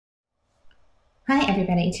Hi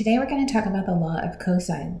everybody, today we're going to talk about the law of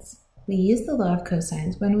cosines. We use the law of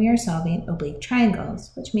cosines when we are solving oblique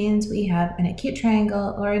triangles, which means we have an acute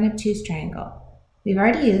triangle or an obtuse triangle. We've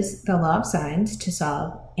already used the law of sines to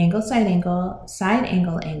solve angle, side angle,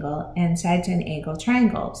 angle, and side angle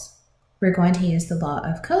triangles. We're going to use the law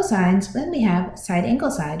of cosines when we have side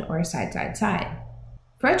angle side or side.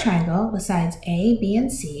 For a triangle with sides A, B,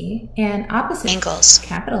 and C, and opposite angles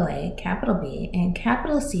capital A, capital B, and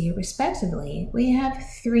capital C respectively, we have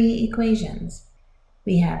three equations.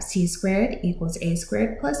 We have c squared equals a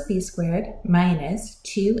squared plus b squared minus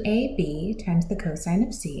 2ab times the cosine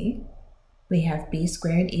of c. We have b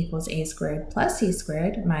squared equals a squared plus c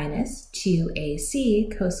squared minus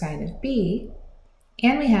 2ac cosine of b.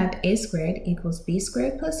 And we have a squared equals b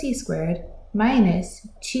squared plus c squared minus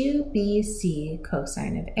 2bc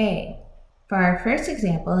cosine of A. For our first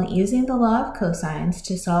example, using the law of cosines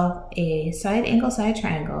to solve a side angle side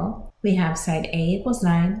triangle, we have side A equals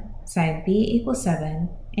 9, side B equals 7,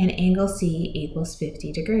 and angle C equals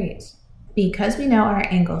 50 degrees. Because we know our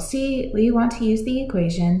angle C, we want to use the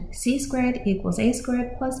equation c squared equals a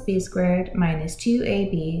squared plus b squared minus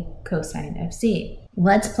 2ab cosine of C.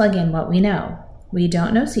 Let's plug in what we know. We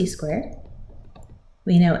don't know c squared.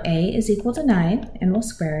 We know a is equal to 9, and we'll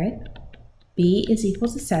square it. B is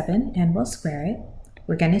equal to 7, and we'll square it.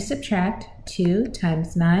 We're going to subtract 2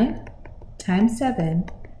 times 9 times 7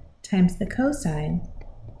 times the cosine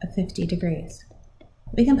of 50 degrees.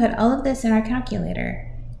 We can put all of this in our calculator.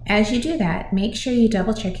 As you do that, make sure you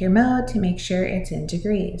double check your mode to make sure it's in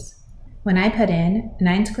degrees. When I put in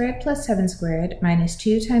 9 squared plus 7 squared minus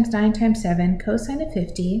 2 times 9 times 7 cosine of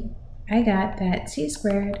 50, I got that c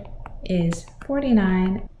squared is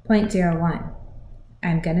 49.01.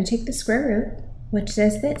 I'm going to take the square root, which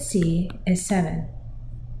says that c is 7.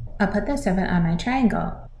 I'll put that 7 on my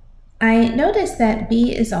triangle. I notice that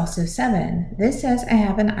b is also 7. This says I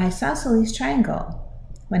have an isosceles triangle.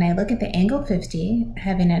 When I look at the angle 50,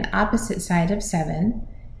 having an opposite side of 7,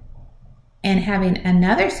 and having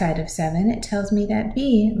another side of 7, it tells me that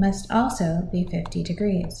b must also be 50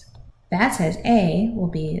 degrees. That says A will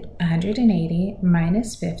be 180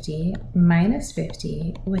 minus 50,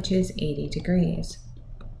 which is 80 degrees.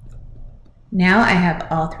 Now I have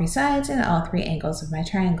all three sides and all three angles of my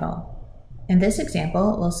triangle. In this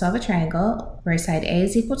example, we'll solve a triangle where side A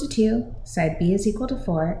is equal to 2, side B is equal to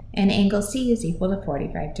 4, and angle C is equal to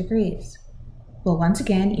 45 degrees. We'll once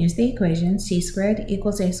again use the equation c squared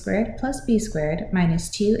equals a squared plus b squared minus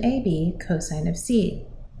 2ab cosine of C.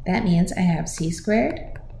 That means I have c squared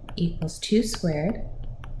equals 2 squared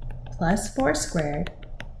plus 4 squared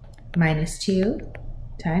minus 2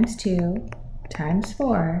 times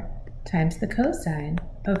 4 times the cosine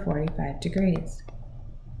of 45 degrees.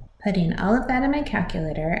 Putting all of that in my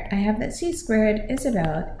calculator, I have that c squared is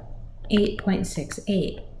about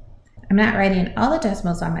 8.68. I'm not writing all the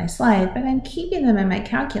decimals on my slide, but I'm keeping them in my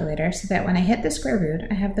calculator so that when I hit the square root,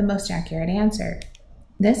 I have the most accurate answer.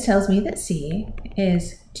 This tells me that c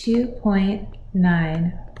is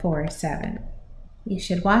 2.947. You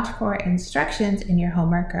should watch for instructions in your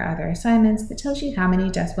homework or other assignments that tells you how many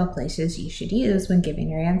decimal places you should use when giving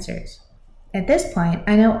your answers. At this point,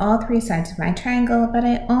 I know all three sides of my triangle, but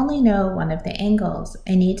I only know one of the angles.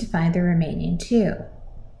 I need to find the remaining two.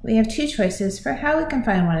 We have two choices for how we can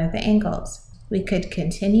find one of the angles. We could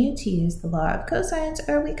continue to use the law of cosines,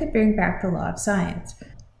 or we could bring back the law of sines.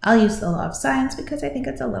 I'll use the law of sines because I think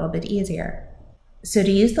it's a little bit easier. So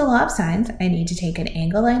to use the law of sines, I need to take an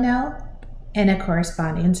angle I know and a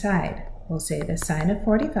corresponding side. We'll say the sine of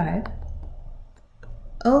 45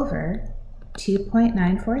 over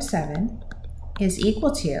 2.947 is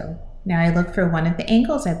equal to, now I look for one of the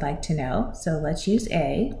angles I'd like to know, so let's use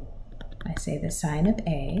A. I say the sine of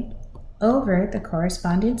A over the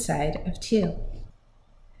corresponding side of 2.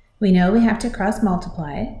 We know we have to cross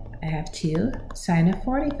multiply. I have 2 sine of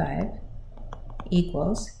 45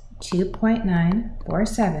 equals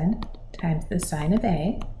 2.947 times the sine of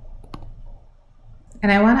A.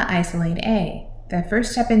 And I want to isolate A. The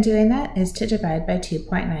first step in doing that is to divide by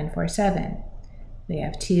 2.947. We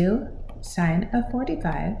have 2 sine of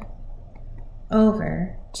 45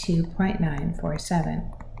 over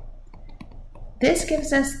 2.947. This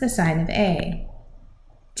gives us the sine of A.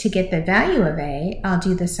 To get the value of A, I'll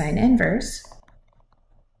do the sine inverse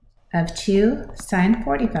of 2 sine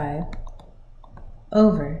 45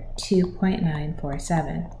 over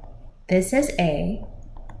 2.947. This says A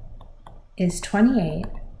is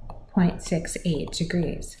 28.68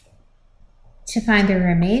 degrees. To find the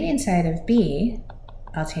remaining side of B,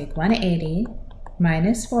 I'll take 180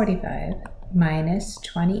 minus 45 minus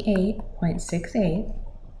 28.68,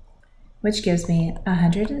 which gives me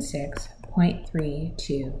 106.68.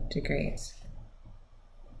 0.32 degrees.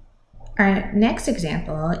 Our next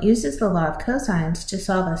example uses the law of cosines to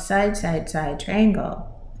solve a side-side-side triangle.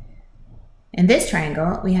 In this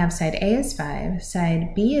triangle, we have side A is 5,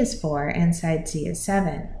 side B is 4, and side C is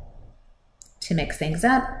 7. To mix things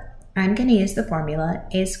up, I'm going to use the formula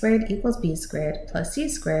a squared equals b squared plus c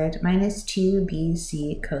squared minus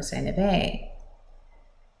 2bc cosine of a.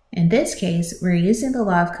 In this case, we're using the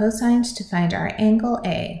law of cosines to find our angle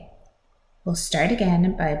A. We'll start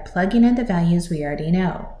again by plugging in the values we already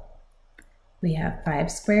know. We have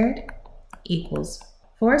 5 squared equals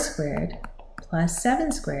 4 squared plus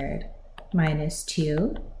 7 squared minus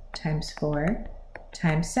 2 times 4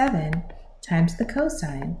 times 7 times the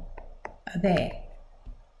cosine of A.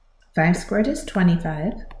 5 squared is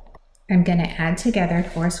 25. I'm going to add together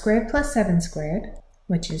 4 squared plus 7 squared,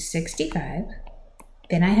 which is 65.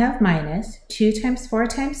 Then I have minus 2 times 4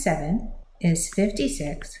 times 7 is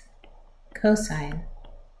 56 cosine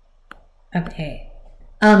of A.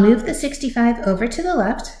 I'll move the 65 over to the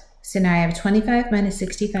left, so now I have 25 minus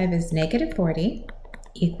 65 is negative 40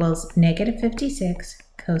 equals negative 56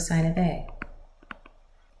 cosine of A.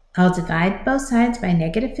 I'll divide both sides by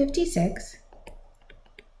negative 56.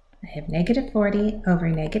 I have negative 40 over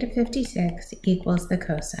negative 56 equals the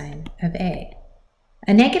cosine of A.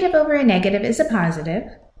 A negative over a negative is a positive.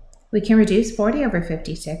 We can reduce 40 over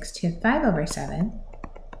 56 to 5 over 7,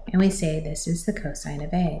 and we say this is the cosine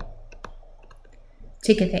of A.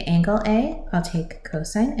 To get the angle A, I'll take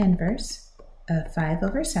cosine inverse of 5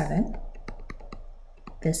 over 7.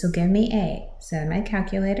 This will give me A. So in my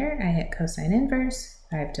calculator, I hit cosine inverse,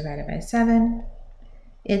 5 divided by 7.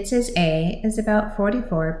 It says A is about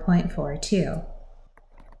 44.42.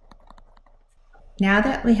 Now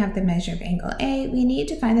that we have the measure of angle A, we need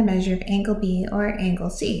to find the measure of angle B or angle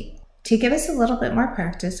C. To give us a little bit more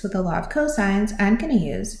practice with the law of cosines, I'm going to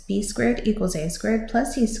use b squared equals a squared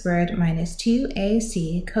plus c squared minus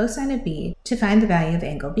 2ac cosine of b to find the value of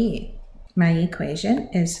angle B. My equation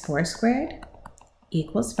is 4 squared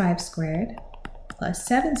equals 5 squared plus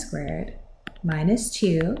 7 squared minus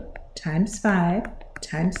 2 times 5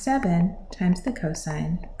 times 7 times the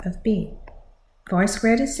cosine of b. 4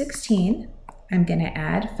 squared is 16. I'm going to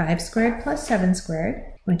add 5 squared plus 7 squared,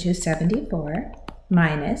 which is 74,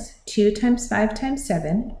 minus 2 times 5 times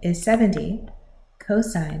 7 is 70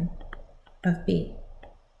 cosine of b.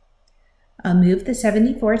 I'll move the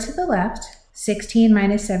 74 to the left. 16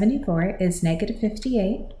 minus 74 is negative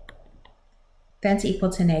 58. That's equal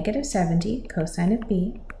to negative 70 cosine of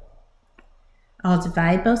b. I'll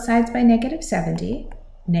divide both sides by negative 70.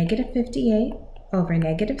 Negative 58 over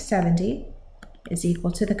negative 70 is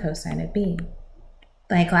equal to the cosine of b.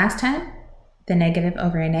 Like last time, the negative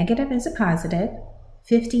over a negative is a positive.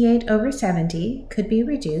 58 over 70 could be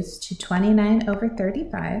reduced to 29 over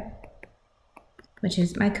 35, which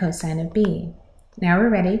is my cosine of b. Now we're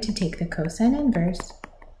ready to take the cosine inverse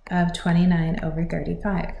of 29 over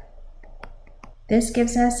 35. This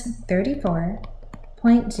gives us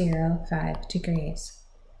 34.05 degrees.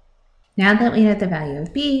 Now that we know the value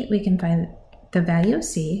of b, we can find the value of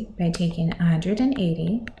c by taking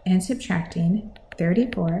 180 and subtracting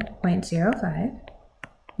 34.05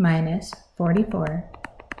 minus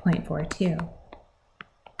 44.42.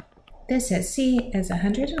 This says C is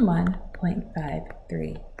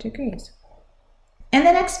 101.53 degrees. In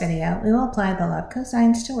the next video, we will apply the law of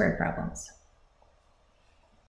cosines to word problems.